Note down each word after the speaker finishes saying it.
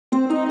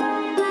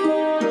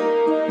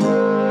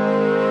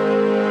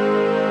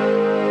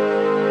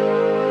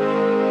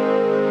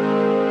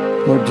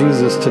Lord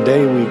Jesus,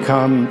 today we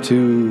come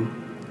to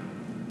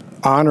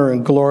honor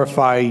and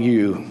glorify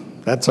you.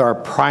 That's our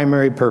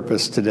primary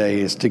purpose today,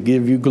 is to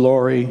give you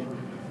glory,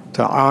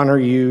 to honor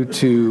you,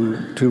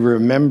 to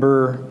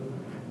remember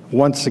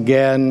once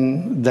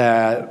again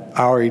that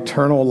our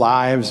eternal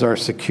lives are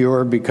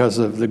secure because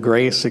of the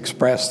grace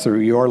expressed through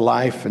your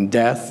life and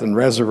death and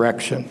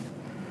resurrection.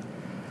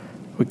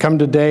 We come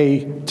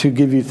today to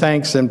give you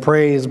thanks and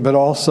praise, but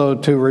also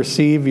to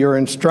receive your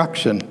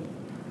instruction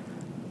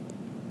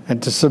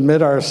and to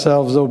submit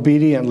ourselves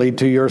obediently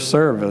to your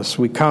service.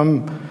 We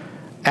come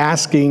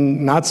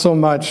asking not so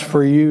much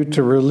for you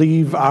to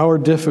relieve our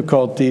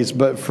difficulties,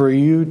 but for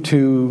you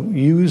to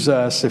use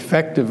us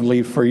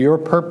effectively for your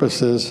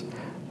purposes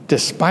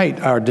despite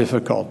our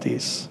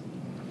difficulties.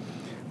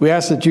 We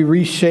ask that you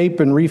reshape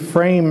and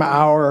reframe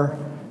our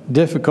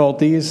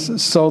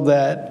difficulties so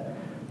that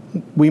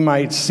we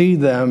might see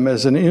them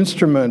as an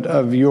instrument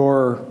of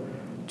your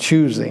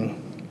choosing.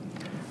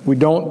 We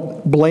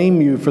don't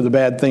blame you for the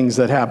bad things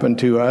that happen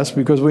to us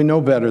because we know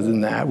better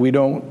than that. We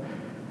don't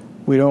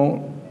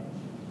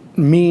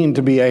mean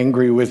to be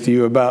angry with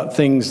you about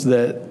things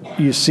that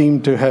you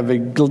seem to have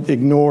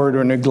ignored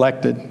or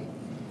neglected.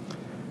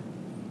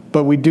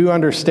 But we do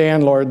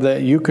understand, Lord,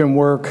 that you can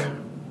work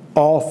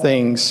all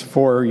things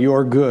for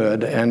your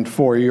good and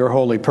for your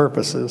holy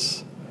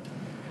purposes.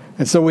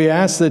 And so we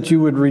ask that you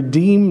would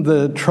redeem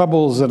the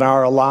troubles in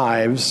our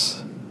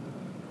lives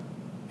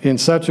in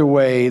such a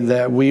way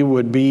that we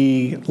would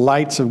be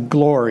lights of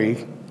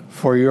glory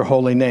for your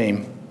holy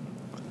name.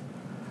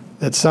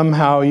 That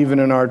somehow, even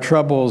in our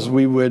troubles,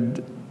 we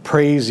would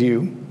praise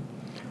you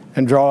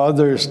and draw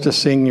others to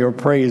sing your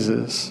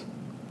praises.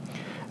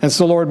 And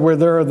so, Lord, where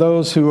there are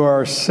those who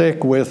are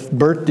sick with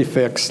birth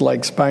defects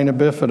like spina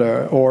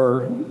bifida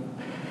or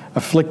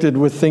afflicted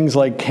with things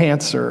like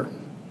cancer,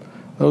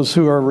 those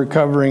who are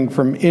recovering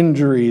from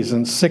injuries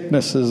and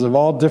sicknesses of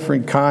all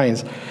different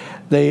kinds,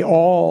 they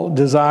all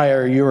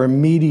desire your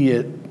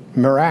immediate,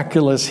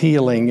 miraculous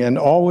healing, and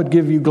all would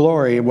give you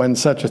glory when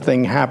such a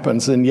thing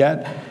happens. And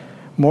yet,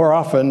 more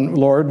often,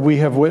 Lord, we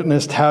have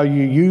witnessed how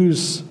you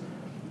use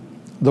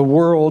the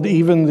world,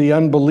 even the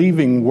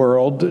unbelieving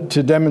world,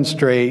 to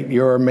demonstrate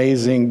your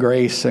amazing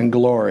grace and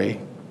glory.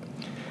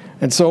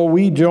 And so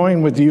we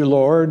join with you,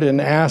 Lord, in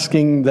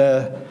asking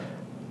the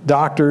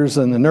doctors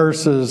and the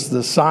nurses,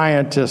 the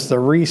scientists, the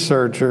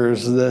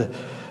researchers,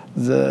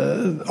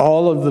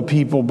 all of the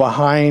people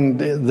behind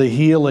the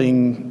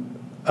healing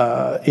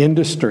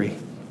industry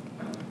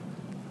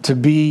to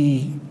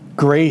be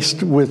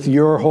graced with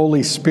your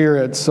Holy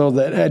Spirit so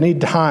that any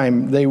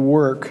time they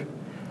work,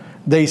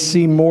 they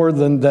see more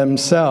than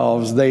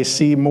themselves. They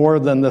see more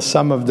than the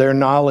sum of their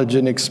knowledge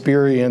and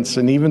experience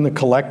and even the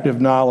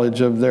collective knowledge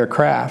of their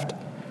craft.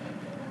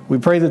 We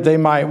pray that they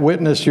might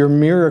witness your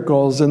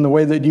miracles in the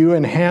way that you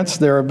enhance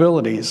their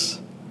abilities,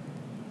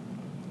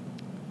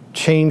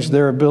 change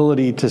their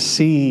ability to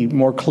see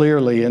more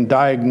clearly and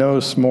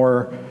diagnose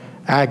more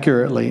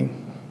accurately.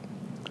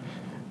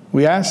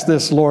 We ask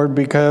this, Lord,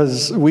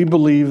 because we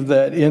believe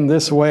that in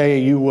this way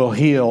you will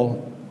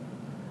heal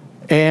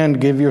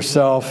and give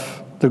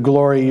yourself the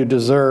glory you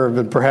deserve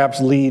and perhaps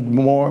lead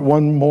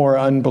one more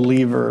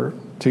unbeliever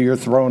to your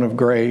throne of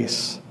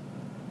grace.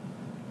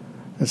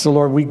 And so,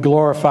 Lord, we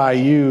glorify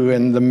you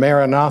in the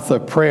Maranatha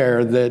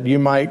prayer that you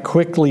might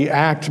quickly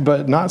act,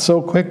 but not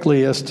so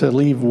quickly as to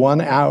leave one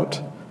out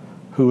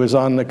who is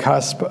on the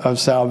cusp of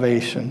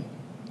salvation.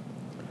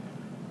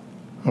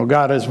 Oh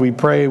God, as we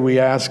pray, we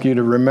ask you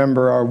to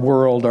remember our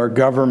world, our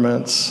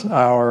governments,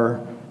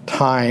 our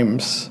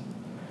times.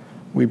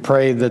 We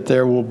pray that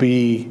there will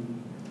be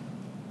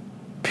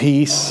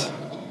peace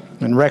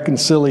and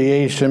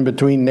reconciliation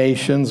between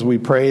nations. We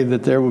pray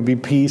that there will be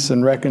peace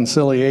and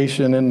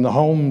reconciliation in the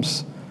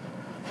homes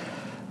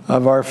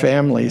of our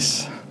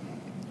families.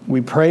 We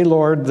pray,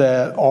 Lord,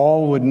 that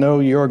all would know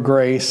your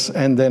grace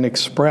and then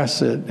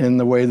express it in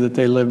the way that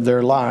they live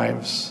their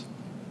lives.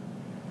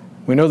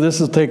 We know this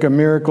will take a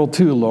miracle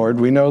too, Lord.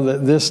 We know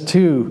that this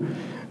too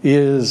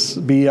is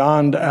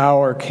beyond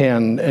our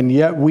ken, and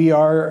yet we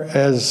are,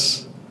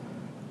 as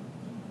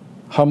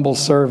humble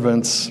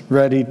servants,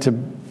 ready to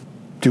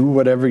do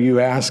whatever you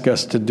ask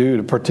us to do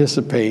to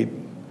participate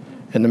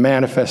in the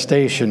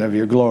manifestation of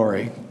your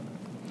glory.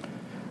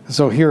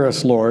 So hear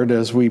us, Lord,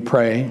 as we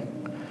pray.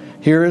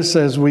 Hear us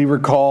as we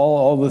recall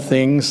all the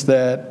things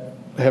that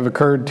have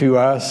occurred to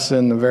us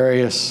in the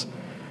various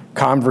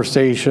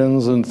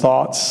conversations and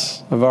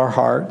thoughts of our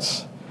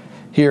hearts.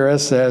 Hear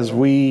us as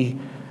we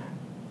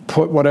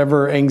put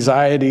whatever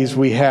anxieties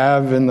we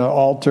have in the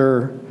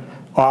altar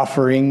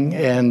offering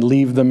and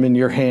leave them in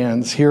your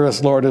hands. Hear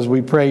us, Lord, as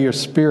we pray your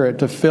Spirit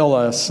to fill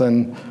us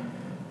and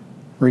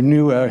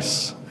renew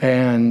us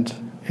and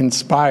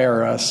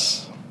inspire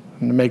us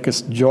and to make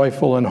us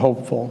joyful and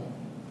hopeful.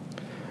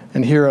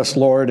 And hear us,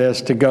 Lord,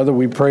 as together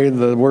we pray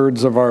the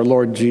words of our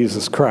Lord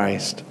Jesus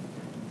Christ.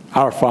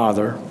 Our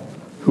Father,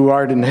 who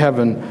art in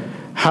heaven,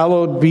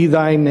 hallowed be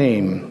thy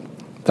name.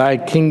 Thy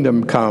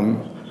kingdom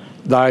come,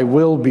 thy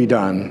will be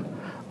done,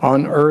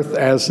 on earth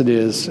as it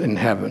is in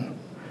heaven.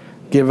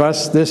 Give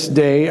us this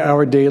day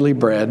our daily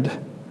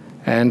bread,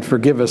 and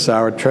forgive us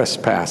our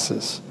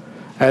trespasses,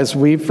 as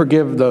we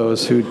forgive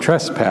those who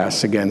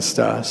trespass against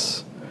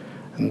us.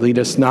 And lead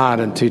us not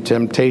into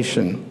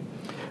temptation,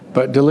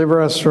 but deliver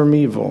us from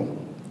evil.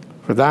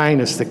 For thine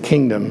is the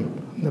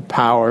kingdom, the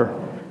power,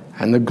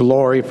 and the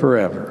glory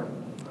forever.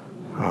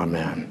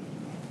 Amen.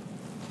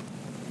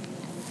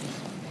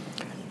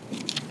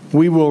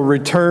 We will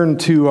return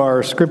to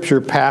our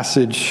scripture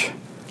passage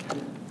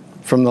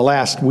from the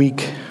last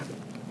week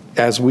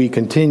as we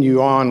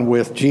continue on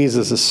with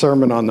Jesus'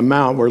 Sermon on the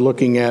Mount. We're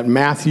looking at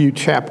Matthew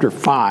chapter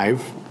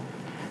 5.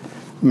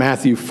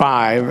 Matthew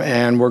 5,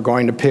 and we're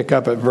going to pick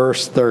up at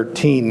verse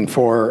 13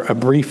 for a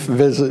brief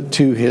visit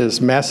to his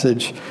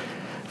message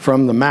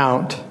from the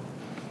Mount.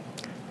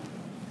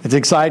 It's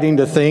exciting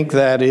to think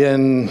that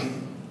in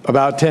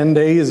about 10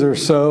 days or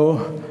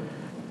so,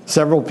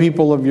 several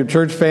people of your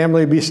church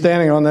family will be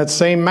standing on that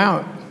same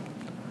mount,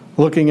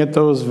 looking at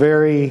those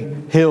very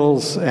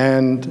hills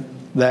and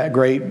that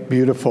great,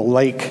 beautiful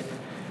lake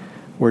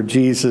where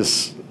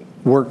Jesus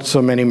worked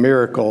so many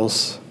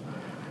miracles.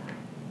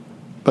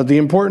 But the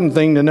important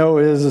thing to know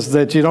is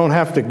that you don't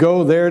have to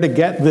go there to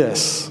get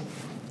this.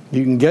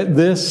 You can get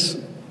this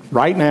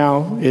right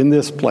now in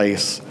this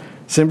place,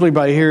 simply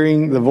by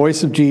hearing the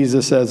voice of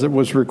Jesus as it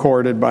was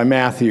recorded by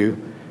Matthew.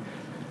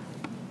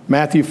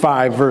 Matthew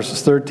 5,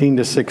 verses 13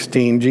 to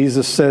 16,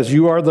 Jesus says,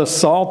 "You are the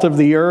salt of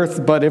the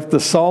earth, but if the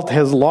salt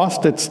has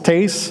lost its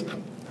taste,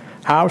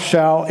 how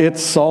shall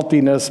its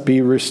saltiness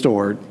be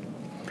restored?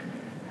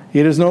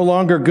 It is no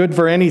longer good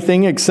for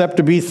anything except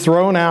to be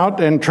thrown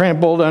out and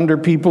trampled under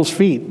people's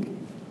feet.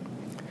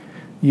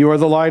 You are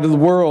the light of the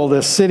world.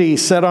 A city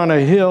set on a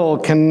hill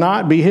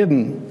cannot be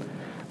hidden,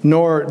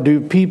 nor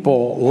do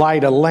people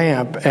light a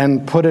lamp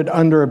and put it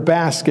under a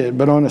basket,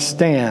 but on a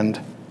stand.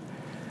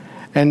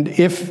 And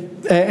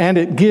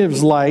it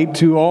gives light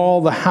to all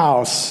the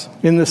house.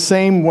 In the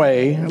same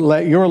way,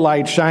 let your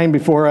light shine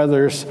before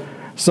others,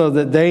 so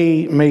that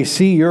they may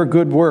see your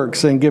good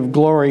works and give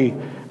glory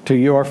to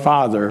your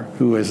Father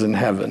who is in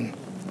heaven."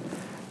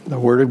 The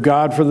word of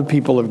God for the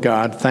people of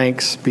God.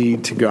 Thanks be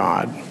to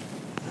God.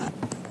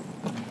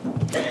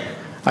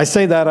 I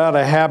say that out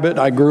of habit.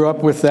 I grew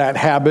up with that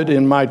habit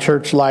in my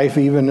church life,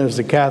 even as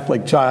a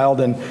Catholic child.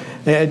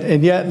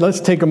 And yet, let's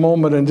take a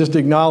moment and just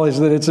acknowledge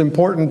that it's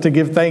important to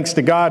give thanks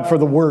to God for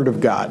the Word of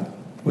God.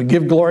 We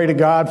give glory to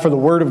God for the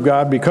Word of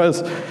God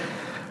because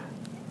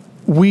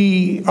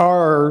we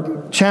are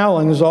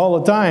challenged all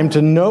the time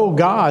to know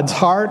God's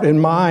heart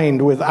and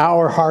mind with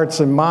our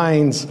hearts and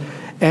minds.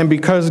 And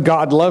because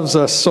God loves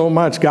us so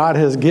much, God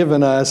has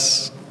given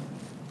us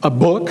a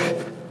book,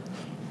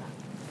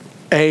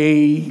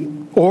 a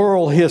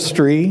oral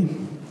history,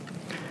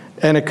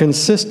 and a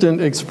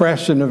consistent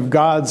expression of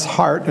God's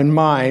heart and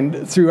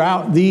mind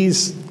throughout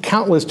these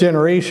countless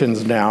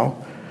generations now,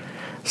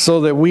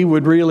 so that we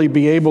would really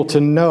be able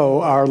to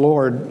know our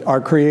Lord, our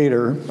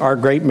Creator, our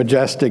great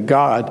majestic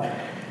God.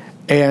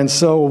 And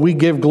so we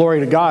give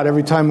glory to God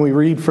every time we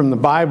read from the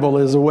Bible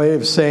as a way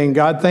of saying,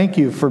 God, thank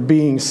you for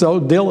being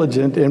so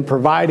diligent in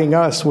providing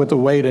us with a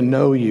way to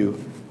know you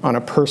on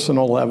a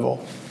personal level.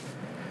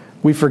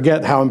 We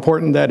forget how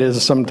important that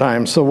is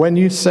sometimes. So when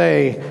you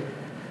say,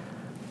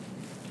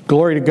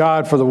 glory to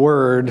God for the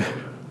Word,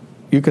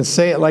 you can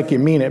say it like you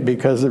mean it,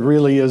 because it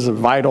really is a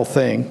vital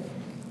thing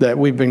that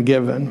we've been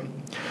given.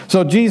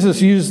 So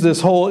Jesus used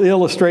this whole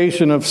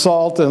illustration of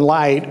salt and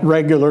light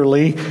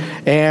regularly.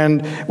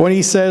 And when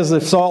he says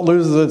if salt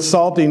loses its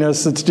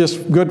saltiness, it's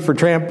just good for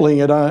trampling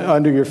it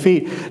under your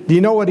feet. Do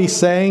you know what he's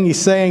saying? He's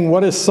saying,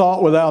 what is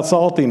salt without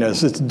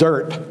saltiness? It's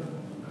dirt.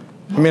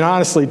 I mean,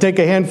 honestly, take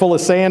a handful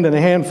of sand and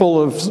a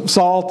handful of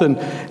salt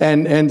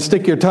and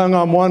stick your tongue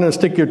on one and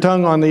stick your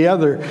tongue on the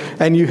other,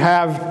 and you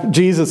have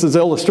Jesus'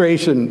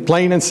 illustration,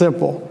 plain and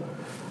simple.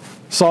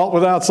 Salt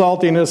without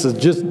saltiness is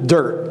just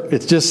dirt.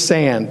 It's just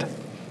sand.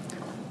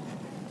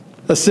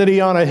 A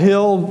city on a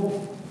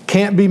hill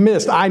can't be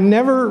missed. I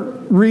never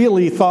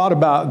really thought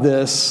about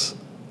this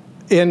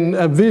in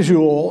a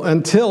visual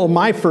until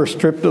my first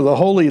trip to the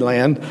Holy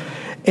Land.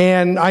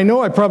 And I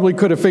know I probably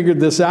could have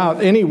figured this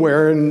out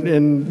anywhere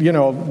in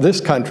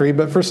this country,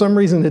 but for some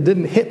reason it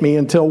didn't hit me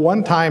until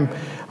one time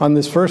on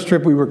this first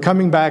trip. We were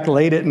coming back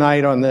late at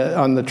night on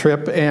the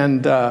trip,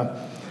 and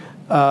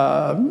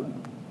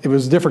it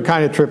was a different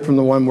kind of trip from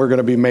the one we're going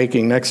to be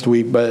making next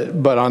week.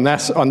 But on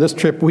this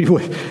trip we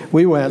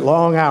went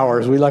long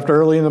hours. We left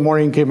early in the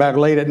morning, came back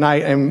late at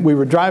night, and we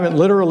were driving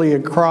literally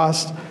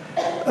across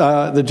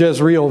the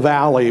Jezreel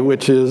Valley,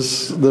 which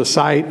is the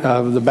site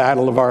of the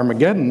Battle of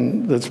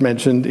Armageddon that's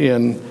mentioned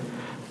in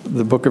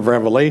the book of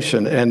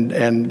Revelation.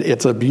 And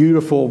it's a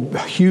beautiful,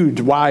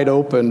 huge, wide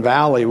open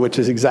valley, which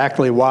is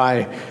exactly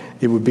why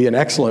it would be an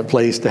excellent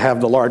place to have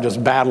the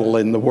largest battle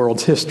in the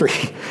world's history.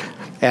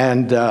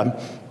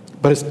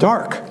 But it's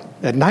dark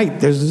at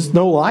night. There's just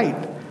no light,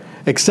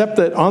 except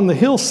that on the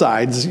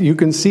hillsides you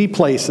can see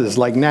places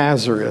like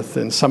Nazareth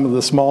and some of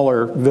the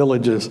smaller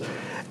villages.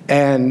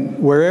 And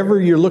wherever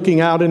you're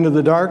looking out into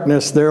the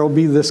darkness, there will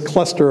be this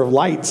cluster of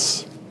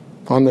lights.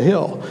 on the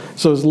hill.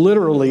 So it's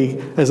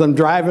literally, as I'm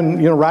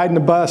driving, riding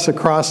the bus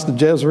across the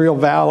Jezreel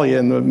Valley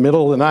in the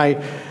middle of the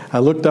night, I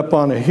looked up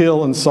on a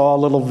hill and saw a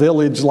little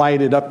village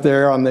lighted up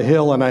there on the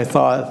hill, and I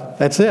thought,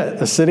 that's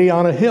it, a city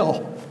on a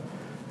hill.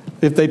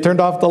 If they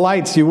turned off the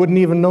lights, you wouldn't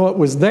even know it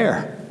was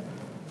there.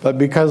 But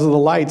because of the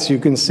lights, you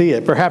can see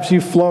it. Perhaps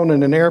you've flown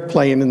in an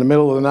airplane in the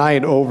middle of the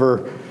night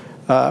over,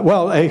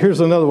 hey,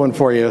 here's another one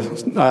for you.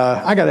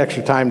 I got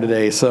extra time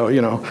today, so,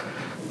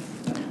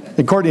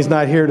 and Courtney's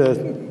not here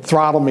to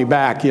throttle me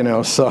back,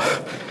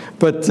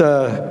 But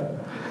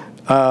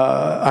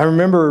I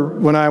remember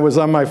when I was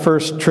on my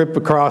first trip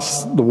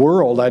across the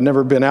world, I'd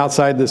never been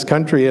outside this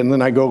country, and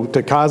then I go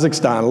to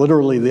Kazakhstan,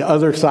 literally the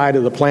other side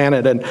of the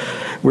planet, and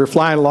we're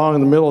flying along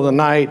in the middle of the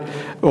night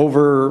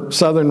over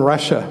southern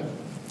Russia.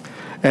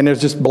 And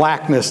there's just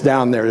blackness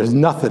down there. There's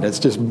nothing. It's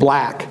just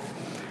black.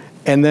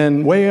 And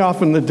then way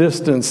off in the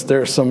distance,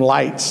 there's some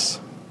lights.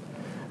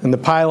 And the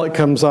pilot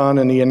comes on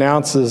and he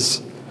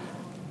announces,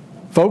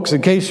 folks,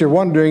 in case you're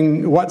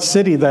wondering what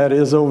city that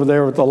is over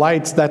there with the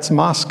lights, that's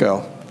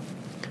Moscow.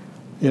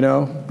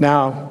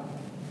 Now,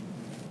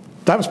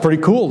 that was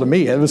pretty cool to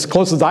me. It was as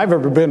close as I've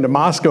ever been to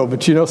Moscow,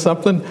 but you know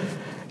something?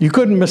 You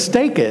couldn't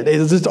mistake it.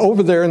 It's just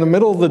over there in the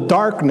middle of the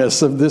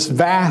darkness of this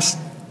vast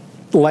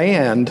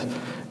land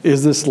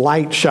is this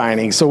light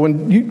shining. So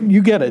when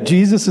you get it,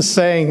 Jesus is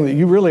saying that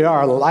you really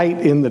are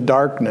light in the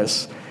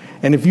darkness.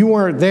 And if you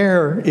weren't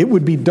there, it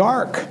would be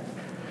dark.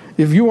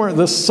 If you weren't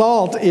the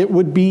salt, it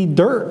would be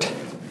dirt.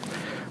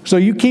 So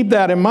you keep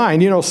that in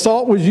mind.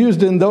 Salt was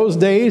used in those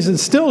days and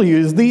still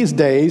used these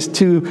days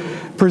to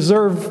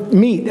preserve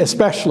meat,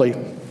 especially.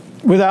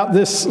 Without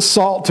this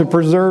salt to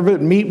preserve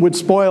it, meat would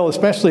spoil,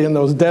 especially in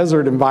those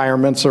desert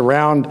environments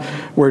around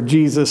where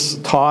Jesus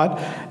taught.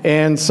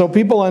 And so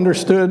people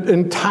understood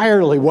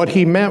entirely what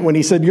he meant when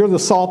he said, you're the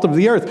salt of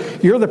the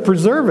earth. You're the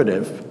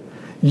preservative.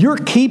 You're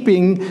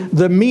keeping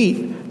the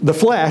meat, the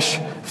flesh,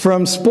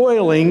 from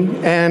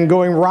spoiling and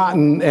going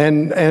rotten.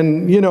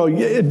 And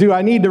do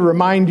I need to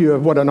remind you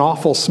of what an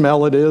awful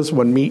smell it is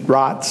when meat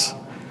rots?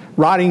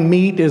 Rotting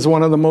meat is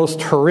one of the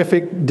most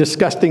horrific,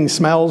 disgusting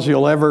smells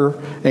you'll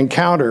ever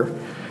encounter.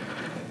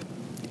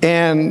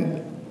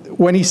 And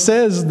when he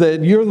says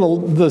that you're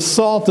the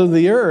salt of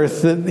the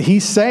earth, that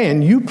he's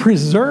saying you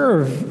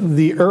preserve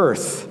the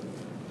earth.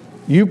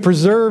 You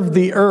preserve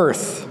the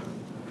earth,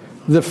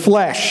 the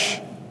flesh,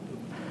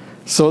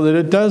 so that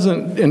it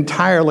doesn't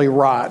entirely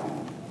rot.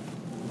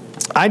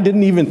 I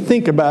didn't even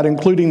think about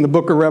including the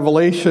book of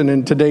Revelation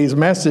in today's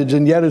message,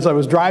 and yet as I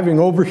was driving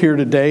over here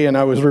today and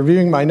I was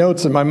reviewing my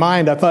notes in my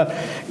mind, I thought,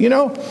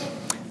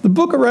 the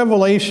book of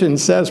Revelation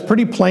says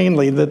pretty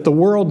plainly that the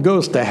world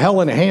goes to hell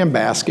in a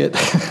handbasket.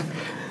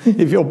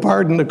 If you'll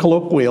pardon the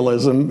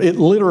colloquialism, it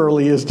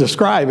literally is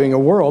describing a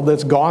world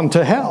that's gone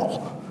to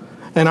hell.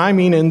 And I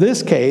mean, in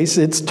this case,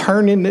 it's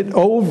turning it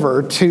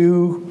over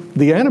to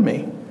the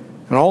enemy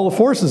and all the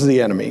forces of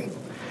the enemy.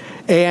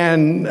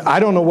 And I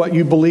don't know what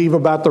you believe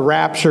about the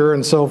rapture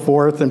and so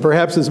forth, and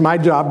perhaps it's my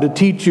job to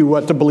teach you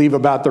what to believe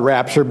about the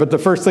rapture. But the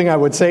first thing I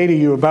would say to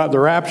you about the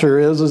rapture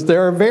is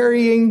there are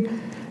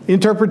varying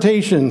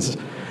interpretations,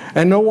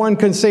 and no one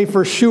can say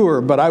for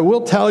sure. But I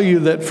will tell you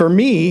that for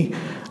me,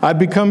 I've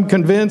become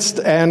convinced,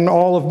 and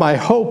all of my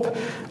hope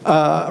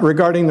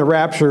regarding the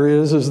rapture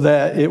is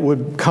that it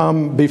would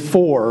come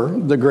before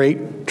the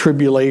great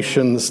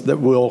tribulations that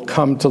will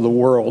come to the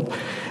world.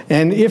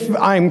 And if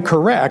I'm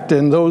correct,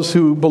 and those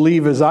who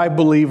believe as I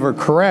believe are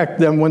correct,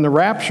 then when the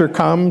rapture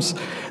comes,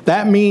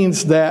 that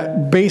means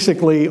that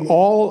basically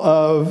all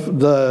of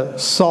the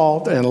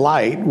salt and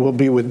light will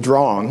be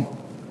withdrawn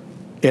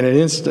in an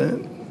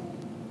instant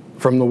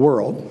from the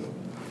world.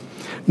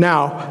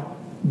 Now,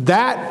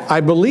 that, I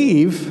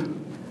believe,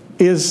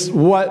 is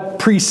what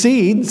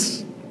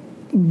precedes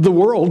the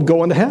world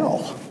going to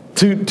hell,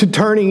 to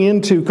turning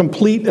into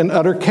complete and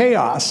utter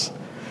chaos.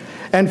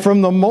 And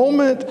from the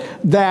moment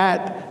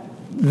that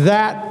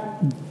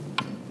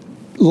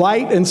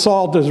light and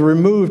salt is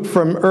removed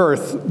from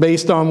earth,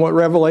 based on what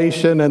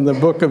Revelation and the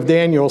book of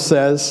Daniel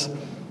says,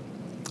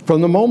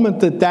 from the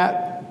moment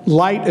that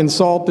light and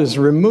salt is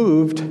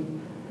removed,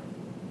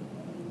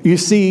 you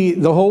see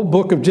the whole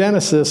book of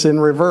Genesis in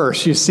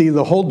reverse. You see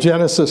the whole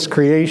Genesis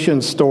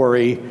creation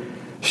story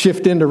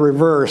shift into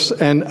reverse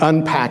and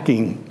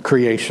unpacking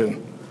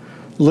creation.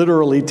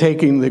 Literally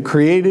taking the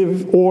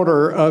creative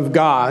order of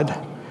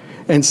God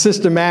and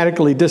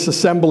systematically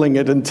disassembling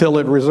it until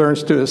it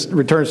returns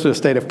to a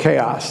state of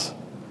chaos.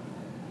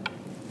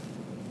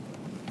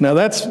 Now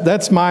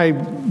that's my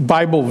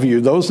Bible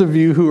view. Those of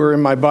you who are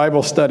in my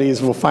Bible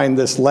studies will find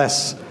this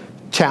less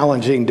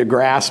challenging to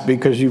grasp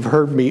because you've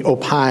heard me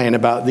opine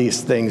about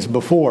these things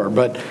before.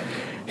 But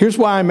here's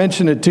why I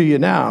mention it to you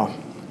now.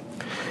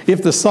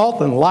 If the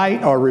salt and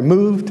light are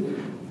removed,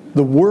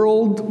 the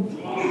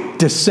world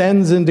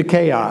descends into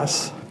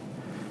chaos.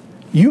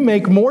 You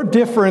make more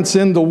difference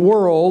in the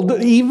world,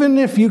 even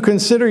if you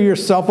consider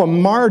yourself a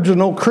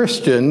marginal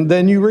Christian,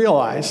 than you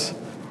realize.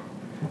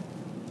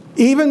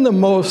 Even the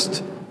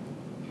most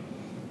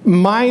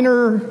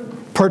minor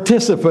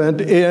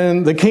participant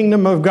in the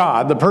kingdom of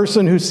God, the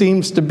person who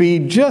seems to be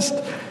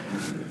just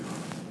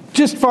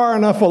far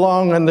enough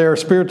along on their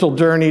spiritual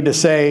journey to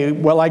say,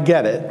 well, I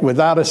get it.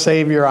 Without a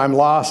Savior, I'm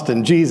lost,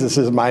 and Jesus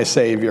is my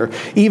Savior.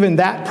 Even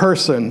that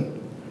person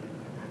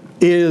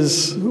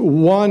is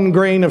one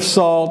grain of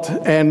salt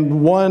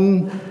and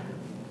one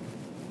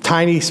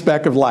tiny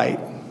speck of light.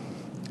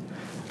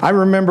 I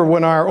remember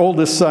when our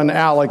oldest son,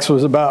 Alex,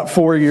 was about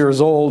 4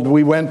 years old,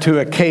 we went to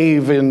a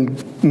cave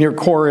near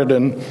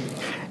Corridon,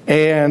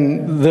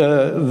 and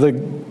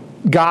the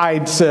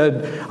guide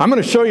said, I'm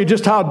going to show you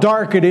just how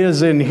dark it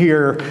is in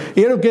here.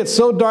 It'll get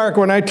so dark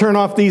when I turn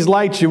off these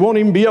lights, you won't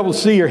even be able to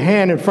see your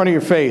hand in front of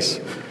your face.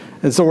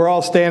 And so we're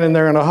all standing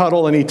there in a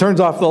huddle, and he turns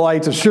off the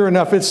lights, and sure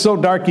enough, it's so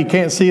dark you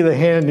can't see the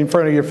hand in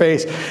front of your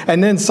face.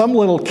 And then some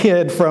little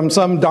kid from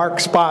some dark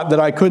spot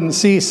that I couldn't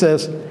see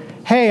says,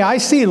 hey, I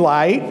see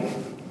light.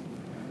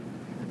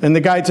 And the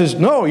guide says,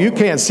 no, you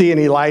can't see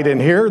any light in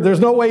here.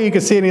 There's no way you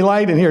can see any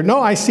light in here. No,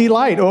 I see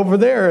light over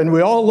there. And we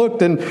all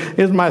looked, and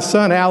it's my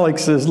son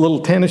Alex's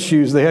little tennis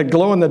shoes. They had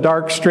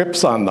glow-in-the-dark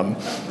strips on them.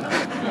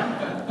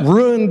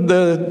 Ruined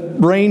the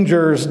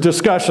Rangers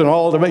discussion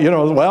all of it.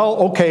 Well,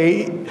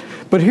 okay.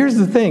 But here's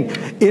the thing.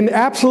 In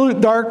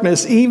absolute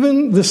darkness,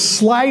 even the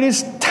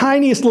slightest,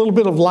 tiniest little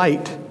bit of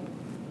light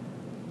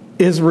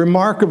is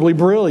remarkably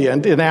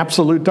brilliant in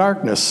absolute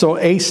darkness. So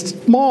a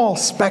small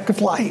speck of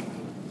light,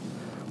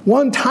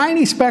 one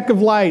tiny speck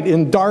of light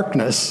in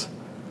darkness,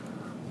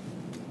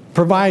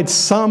 provides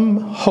some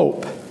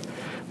hope.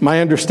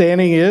 My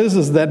understanding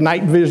is that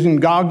night vision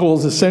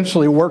goggles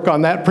essentially work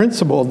on that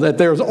principle, that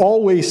there's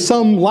always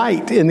some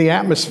light in the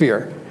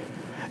atmosphere.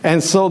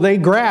 And so they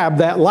grab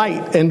that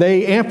light and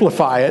they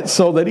amplify it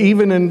so that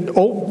even in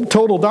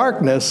total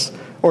darkness,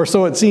 or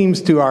so it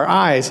seems to our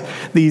eyes,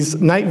 these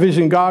night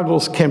vision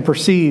goggles can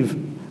perceive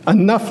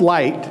enough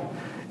light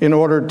in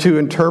order to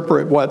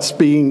interpret what's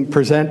being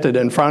presented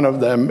in front of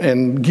them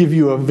and give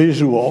you a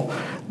visual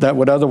that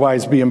would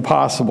otherwise be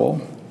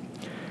impossible.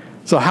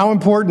 So how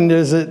important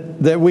is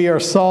it that we are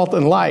salt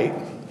and light?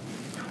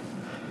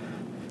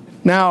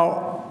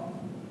 Now,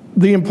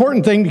 the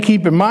important thing to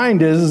keep in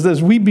mind is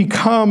as we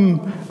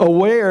become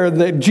aware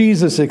that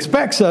Jesus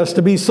expects us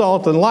to be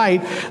salt and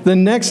light, the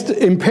next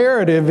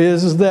imperative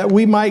is that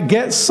we might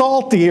get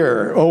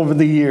saltier over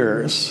the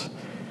years.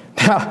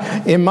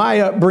 Now, in my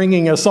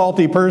upbringing, a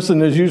salty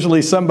person is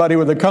usually somebody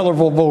with a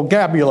colorful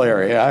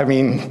vocabulary. I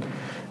mean,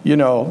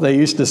 they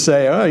used to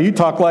say, oh, you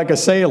talk like a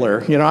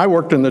sailor. I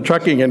worked in the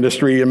trucking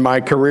industry in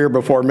my career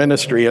before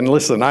ministry, and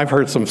listen, I've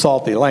heard some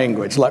salty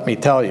language, let me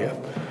tell you.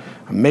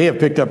 I may have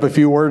picked up a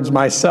few words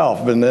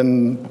myself and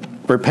then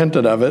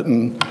repented of it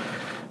and,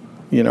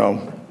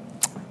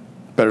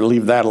 better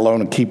leave that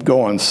alone and keep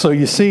going. So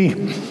you see,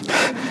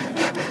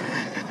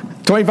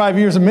 25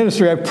 years of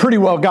ministry, I've pretty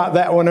well got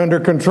that one under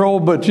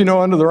control, but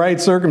under the right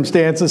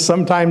circumstances,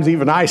 sometimes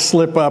even I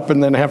slip up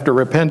and then have to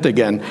repent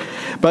again.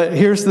 But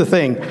here's the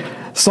thing.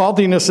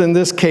 Saltiness in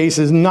this case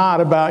is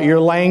not about your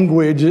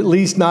language, at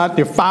least not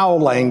your foul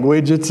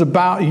language. It's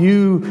about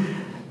you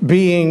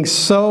being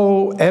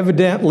so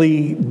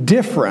evidently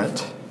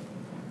different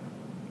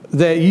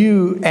that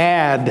you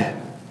add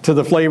to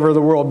the flavor of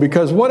the world.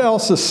 Because what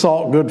else is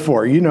salt good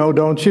for?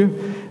 Don't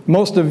you?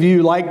 Most of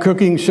you like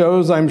cooking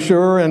shows, I'm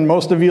sure, and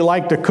most of you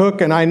like to cook,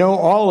 and I know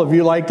all of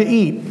you like to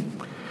eat.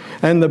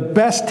 And the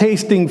best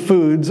tasting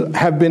foods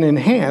have been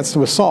enhanced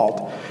with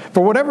salt.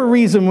 For whatever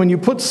reason, when you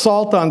put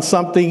salt on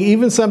something,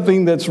 even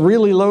something that's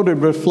really loaded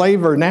with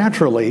flavor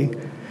naturally,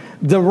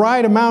 the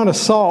right amount of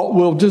salt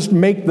will just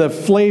make the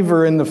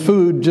flavor in the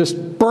food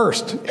just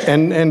burst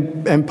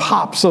and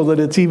pop so that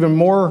it's even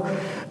more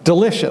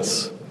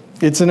delicious.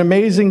 It's an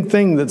amazing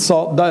thing that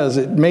salt does.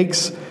 It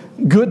makes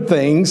good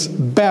things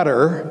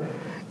better,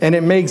 and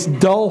it makes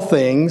dull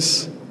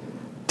things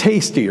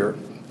tastier.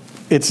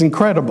 It's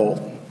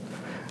incredible.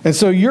 And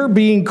so you're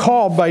being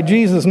called by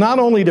Jesus not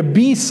only to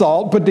be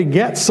salt, but to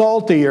get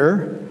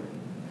saltier.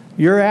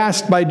 You're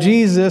asked by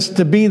Jesus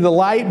to be the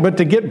light, but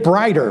to get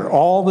brighter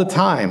all the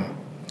time,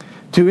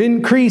 to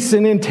increase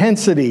in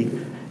intensity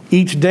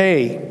each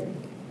day,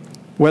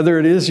 whether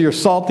it is your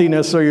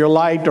saltiness or your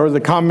light or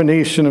the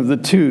combination of the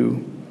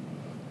two.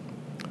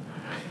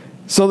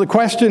 So the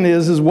question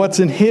is what's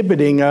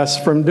inhibiting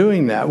us from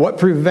doing that? What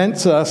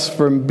prevents us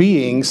from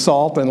being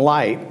salt and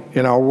light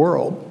in our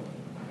world?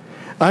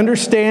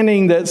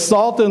 Understanding that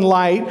salt and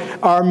light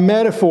are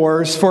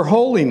metaphors for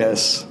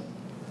holiness.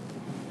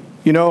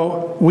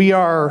 We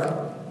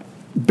are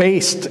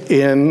based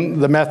in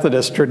the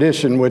Methodist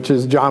tradition, which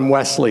is John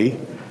Wesley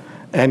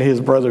and his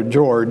brother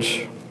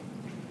George,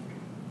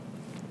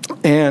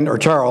 or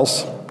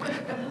Charles.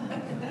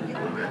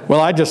 Well,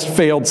 I just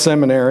failed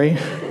seminary.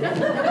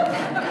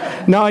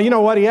 No, you know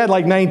what? He had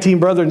like 19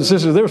 brothers and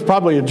sisters. There was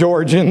probably a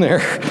George in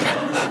there.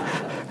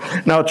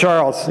 No,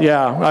 Charles,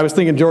 yeah. I was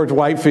thinking George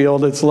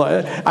Whitefield. This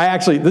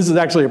is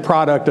actually a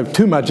product of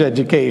too much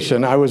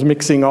education. I was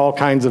mixing all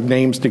kinds of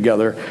names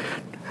together.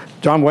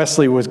 John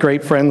Wesley was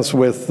great friends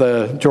with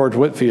George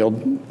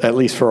Whitefield, at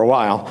least for a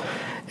while.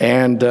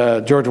 And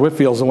George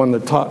Whitefield's the one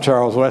that taught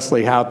Charles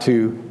Wesley how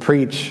to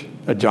preach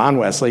John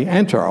Wesley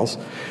and Charles,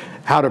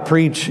 how to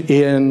preach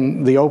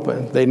in the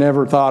open. They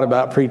never thought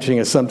about preaching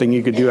as something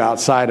you could do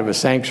outside of a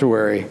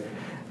sanctuary.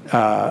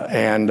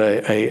 And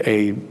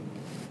a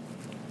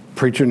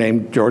preacher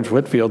named George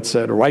Whitefield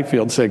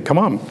said, come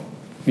on,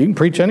 you can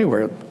preach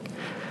anywhere.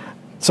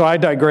 So I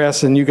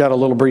digress, and you got a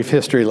little brief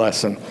history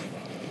lesson.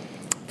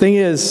 Thing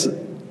is,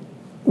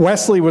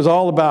 Wesley was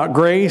all about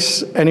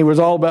grace, and he was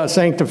all about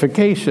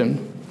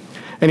sanctification.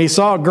 And he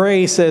saw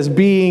grace as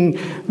being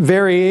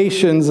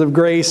variations of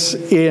grace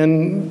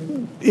in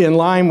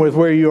line with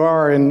where you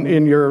are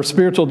in your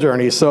spiritual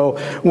journey. So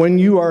when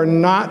you are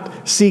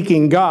not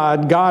seeking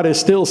God, God is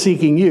still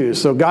seeking you.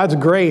 So God's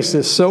grace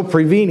is so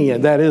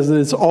prevenient. That is,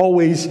 it's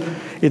always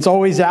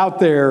out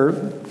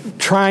there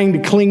trying to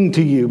cling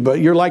to you. But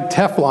you're like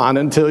Teflon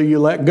until you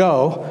let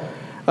go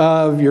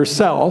of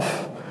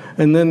yourself.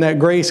 And then that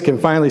grace can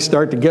finally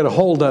start to get a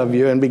hold of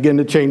you and begin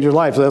to change your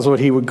life. So that's what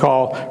he would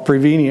call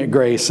prevenient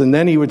grace. And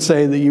then he would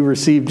say that you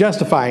receive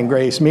justifying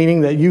grace,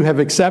 meaning that you have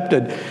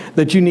accepted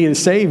that you need a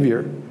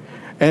Savior.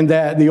 And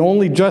that the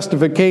only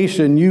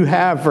justification you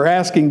have for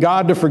asking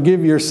God to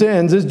forgive your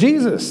sins is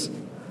Jesus.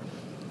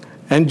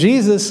 And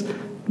Jesus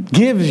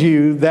gives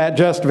you that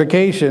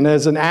justification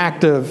as an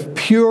act of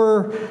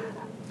pure,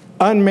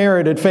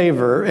 unmerited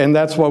favor, and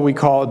that's what we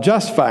call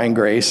justifying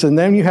grace. And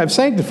then you have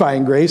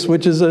sanctifying grace,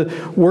 which is a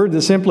word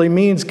that simply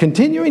means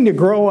continuing to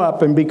grow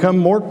up and become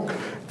more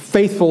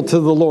faithful to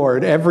the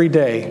Lord every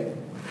day.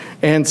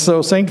 And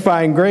so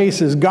sanctifying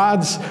grace is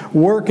God's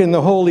work in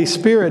the Holy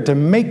Spirit to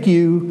make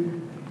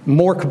you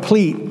more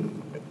complete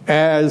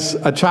as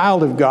a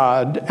child of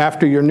God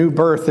after your new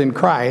birth in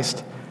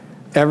Christ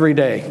every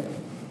day.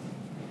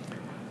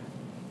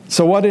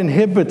 So what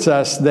inhibits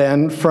us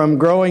then from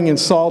growing in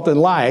salt and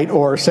light,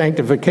 or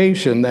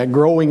sanctification, that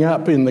growing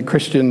up in the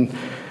Christian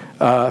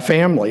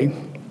family?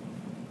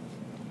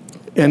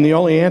 And the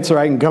only answer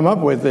I can come up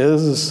with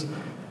is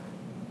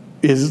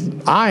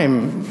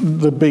I'm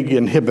the big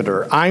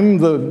inhibitor. I'm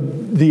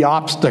the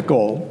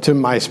obstacle to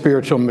my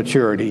spiritual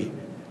maturity.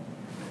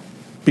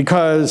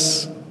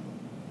 Because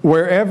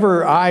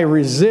wherever I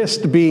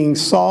resist being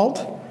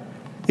salt,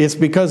 it's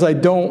because I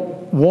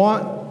don't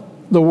want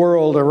the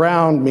world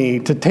around me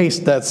to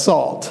taste that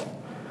salt.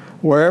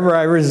 Wherever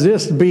I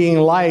resist being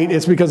light,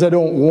 it's because I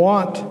don't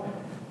want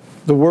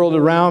the world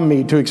around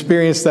me to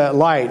experience that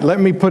light.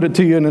 Let me put it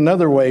to you in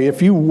another way.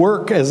 If you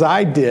work as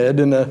I did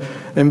in an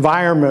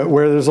environment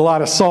where there's a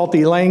lot of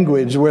salty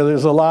language, where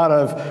there's a lot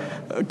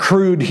of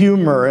crude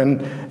humor,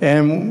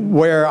 and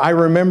where I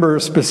remember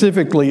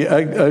specifically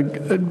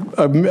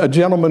a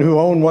gentleman who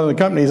owned one of the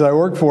companies I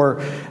worked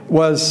for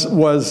was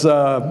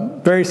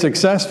very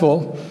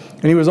successful.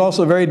 And he was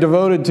also very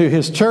devoted to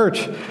his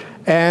church.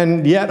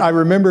 And yet I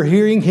remember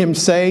hearing him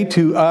say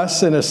to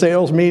us in a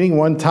sales meeting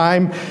one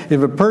time,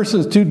 if a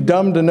person's too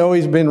dumb to know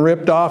he's been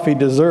ripped off, he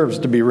deserves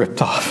to be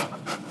ripped off.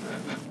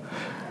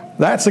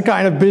 That's the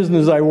kind of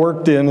business I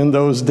worked in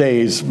those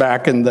days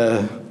back in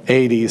the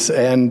 80s.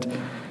 And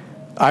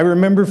I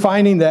remember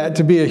finding that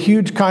to be a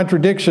huge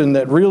contradiction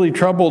that really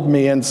troubled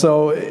me. And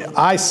so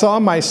I saw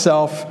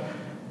myself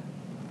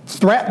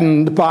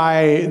threatened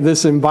by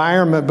this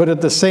environment, but at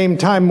the same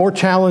time more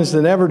challenged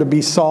than ever to be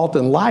salt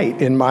and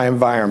light in my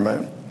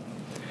environment.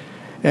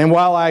 And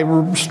while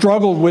I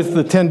struggled with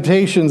the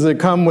temptations that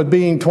come with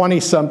being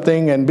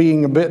 20-something and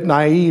being a bit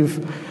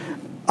naive,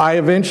 I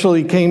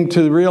eventually came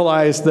to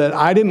realize that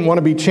I didn't want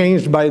to be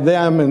changed by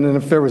them, and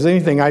if there was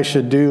anything I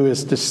should do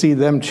is to see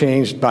them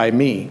changed by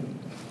me.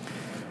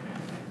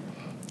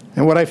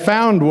 And what I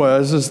found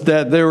was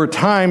that there were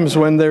times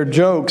when their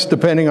jokes,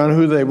 depending on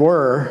who they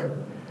were,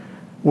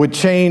 would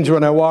change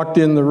when I walked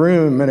in the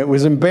room, and it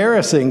was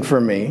embarrassing for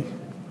me.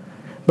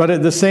 But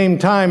at the same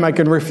time, I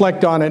can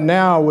reflect on it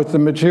now with the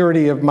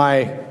maturity of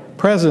my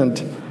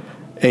present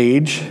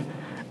age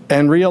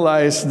and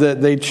realize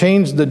that they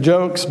changed the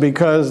jokes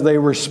because they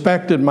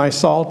respected my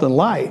salt and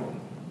light.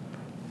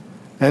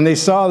 And they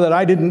saw that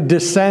I didn't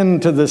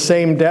descend to the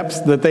same depths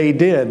that they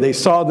did. They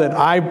saw that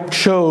I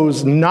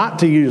chose not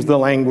to use the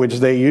language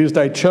they used.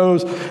 I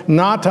chose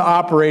not to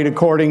operate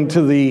according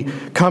to the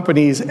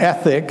company's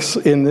ethics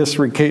in this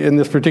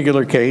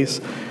particular case.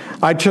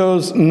 I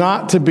chose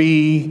not to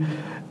be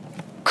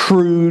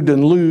crude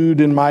and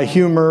lewd in my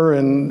humor,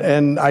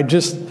 and I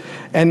didn't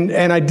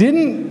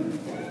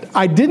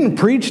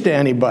preach to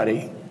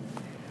anybody.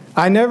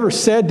 I never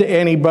said to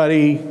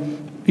anybody,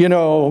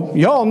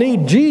 y'all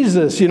need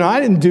Jesus.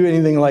 I didn't do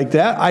anything like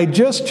that. I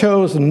just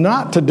chose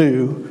not to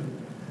do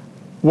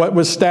what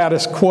was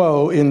status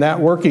quo in that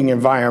working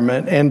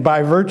environment. And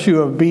by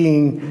virtue of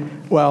being,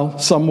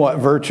 somewhat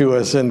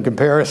virtuous in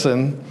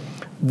comparison,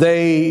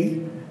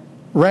 they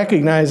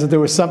recognized that there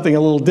was something a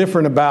little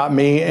different about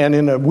me, and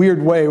in a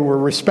weird way were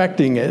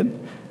respecting it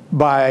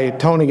by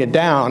toning it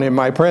down in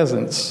my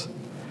presence.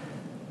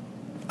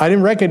 I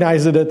didn't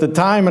recognize it at the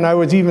time, and I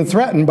was even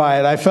threatened by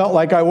it. I felt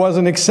like I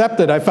wasn't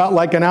accepted. I felt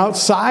like an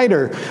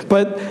outsider.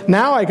 But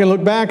now I can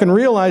look back and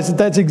realize that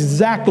that's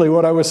exactly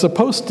what I was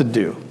supposed to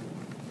do.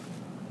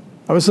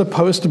 I was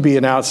supposed to be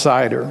an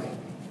outsider.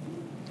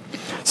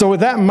 So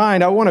with that in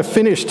mind, I want to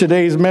finish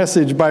today's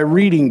message by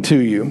reading to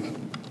you.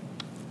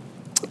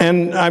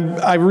 And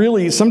I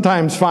really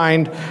sometimes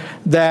find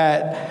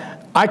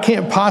that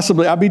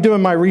I'll be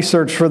doing my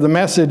research for the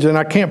message, and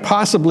I can't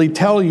possibly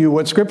tell you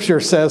what Scripture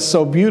says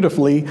so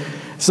beautifully.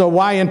 So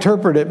why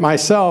interpret it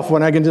myself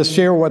when I can just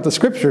share what the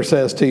Scripture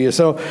says to you?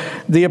 So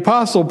the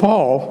Apostle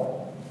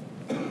Paul,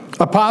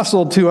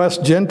 apostle to us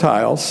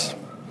Gentiles,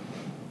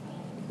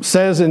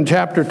 says in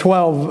chapter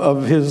 12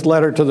 of his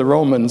letter to the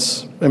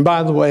Romans, and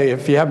by the way,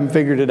 if you haven't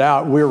figured it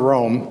out, we're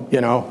Rome,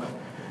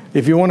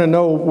 If you want to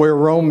know where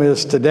Rome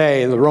is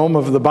today, the Rome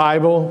of the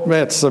Bible,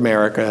 it's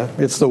America.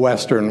 It's the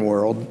Western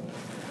world.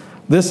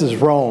 This is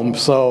Rome,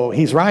 so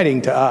he's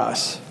writing to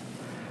us.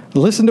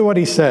 Listen to what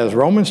he says,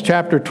 Romans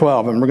chapter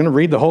 12, and we're going to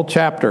read the whole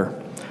chapter,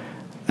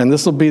 and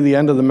this will be the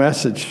end of the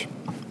message.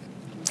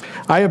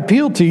 I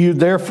appeal to you,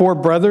 therefore,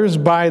 brothers,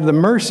 by the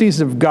mercies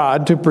of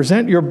God, to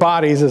present your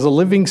bodies as a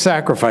living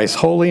sacrifice,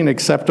 holy and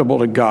acceptable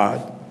to God,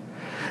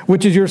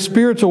 which is your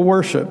spiritual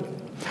worship.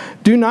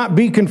 Do not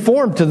be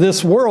conformed to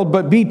this world,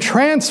 but be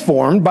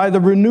transformed by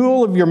the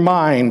renewal of your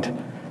mind,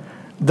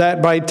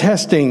 that by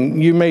testing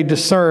you may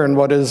discern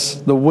what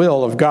is the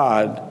will of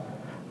God,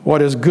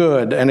 what is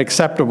good and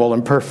acceptable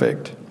and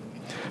perfect.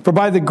 For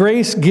by the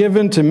grace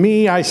given to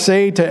me, I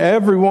say to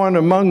everyone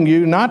among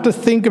you, not to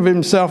think of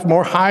himself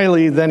more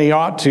highly than he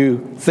ought to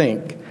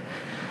think,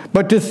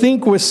 but to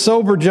think with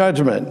sober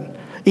judgment,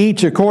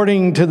 each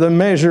according to the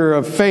measure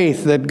of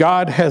faith that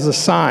God has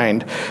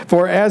assigned.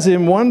 For as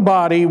in one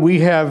body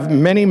we have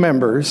many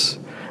members,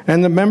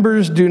 and the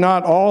members do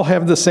not all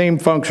have the same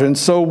function,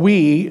 so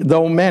we,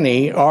 though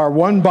many, are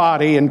one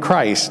body in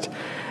Christ,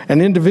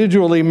 and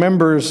individually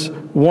members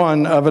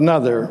one of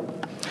another.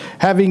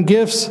 Having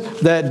gifts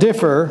that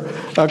differ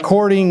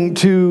according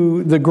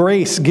to the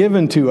grace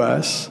given to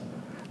us,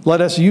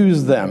 let us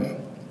use them.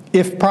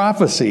 If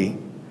prophecy,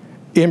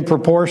 in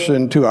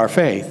proportion to our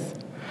faith.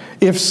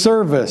 If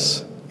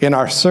service, in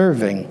our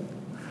serving.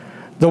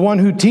 The one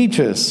who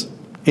teaches,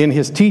 in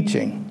his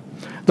teaching.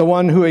 The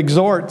one who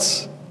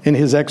exhorts, in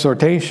his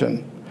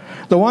exhortation.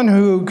 The one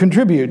who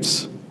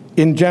contributes,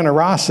 in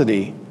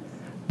generosity.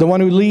 The one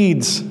who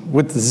leads,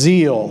 with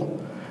zeal.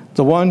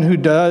 The one who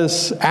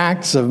does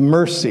acts of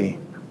mercy,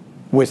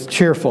 with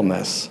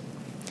cheerfulness.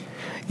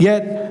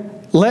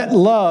 Yet let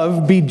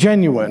love be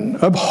genuine.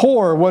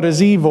 Abhor what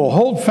is evil.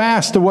 Hold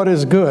fast to what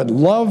is good.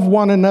 Love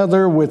one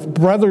another with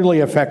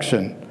brotherly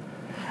affection.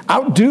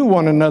 Outdo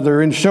one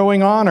another in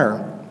showing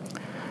honor.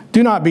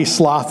 Do not be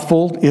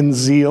slothful in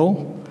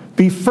zeal.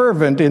 Be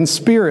fervent in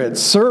spirit.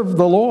 Serve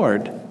the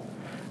Lord.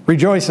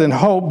 Rejoice in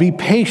hope. Be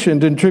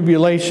patient in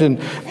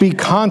tribulation. Be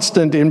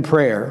constant in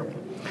prayer.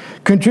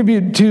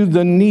 Contribute to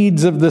the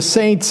needs of the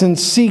saints and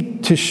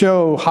seek to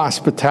show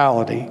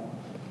hospitality.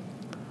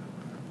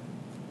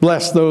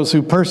 Bless those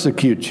who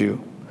persecute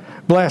you.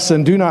 Bless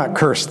and do not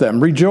curse them.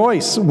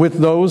 Rejoice with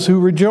those who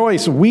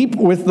rejoice. Weep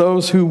with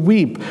those who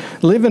weep.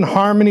 Live in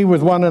harmony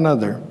with one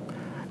another.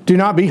 Do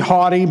not be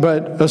haughty,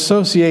 but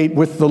associate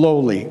with the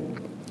lowly.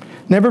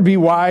 Never be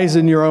wise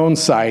in your own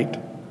sight.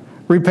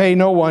 Repay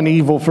no one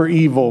evil for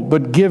evil,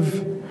 but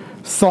give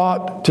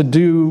thought to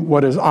do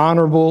what is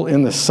honorable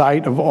in the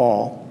sight of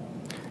all.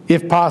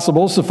 If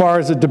possible, so far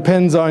as it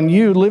depends on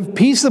you, live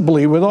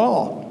peaceably with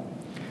all.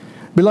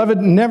 Beloved,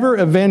 never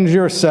avenge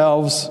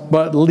yourselves,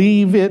 but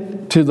leave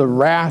it to the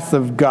wrath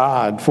of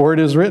God. For it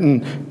is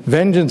written,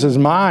 vengeance is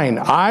mine,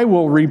 I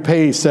will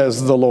repay,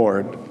 says the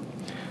Lord.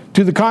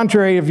 To the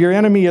contrary, if your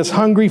enemy is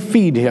hungry,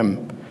 feed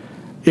him.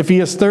 If he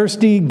is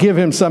thirsty, give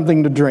him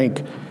something to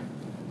drink.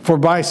 For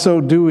by so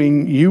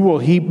doing, you will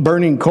heap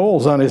burning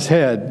coals on his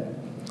head.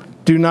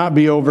 Do not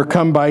be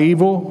overcome by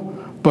evil,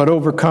 but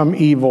overcome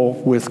evil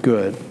with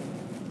good.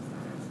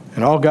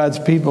 And all God's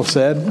people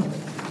said,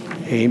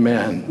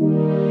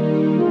 Amen.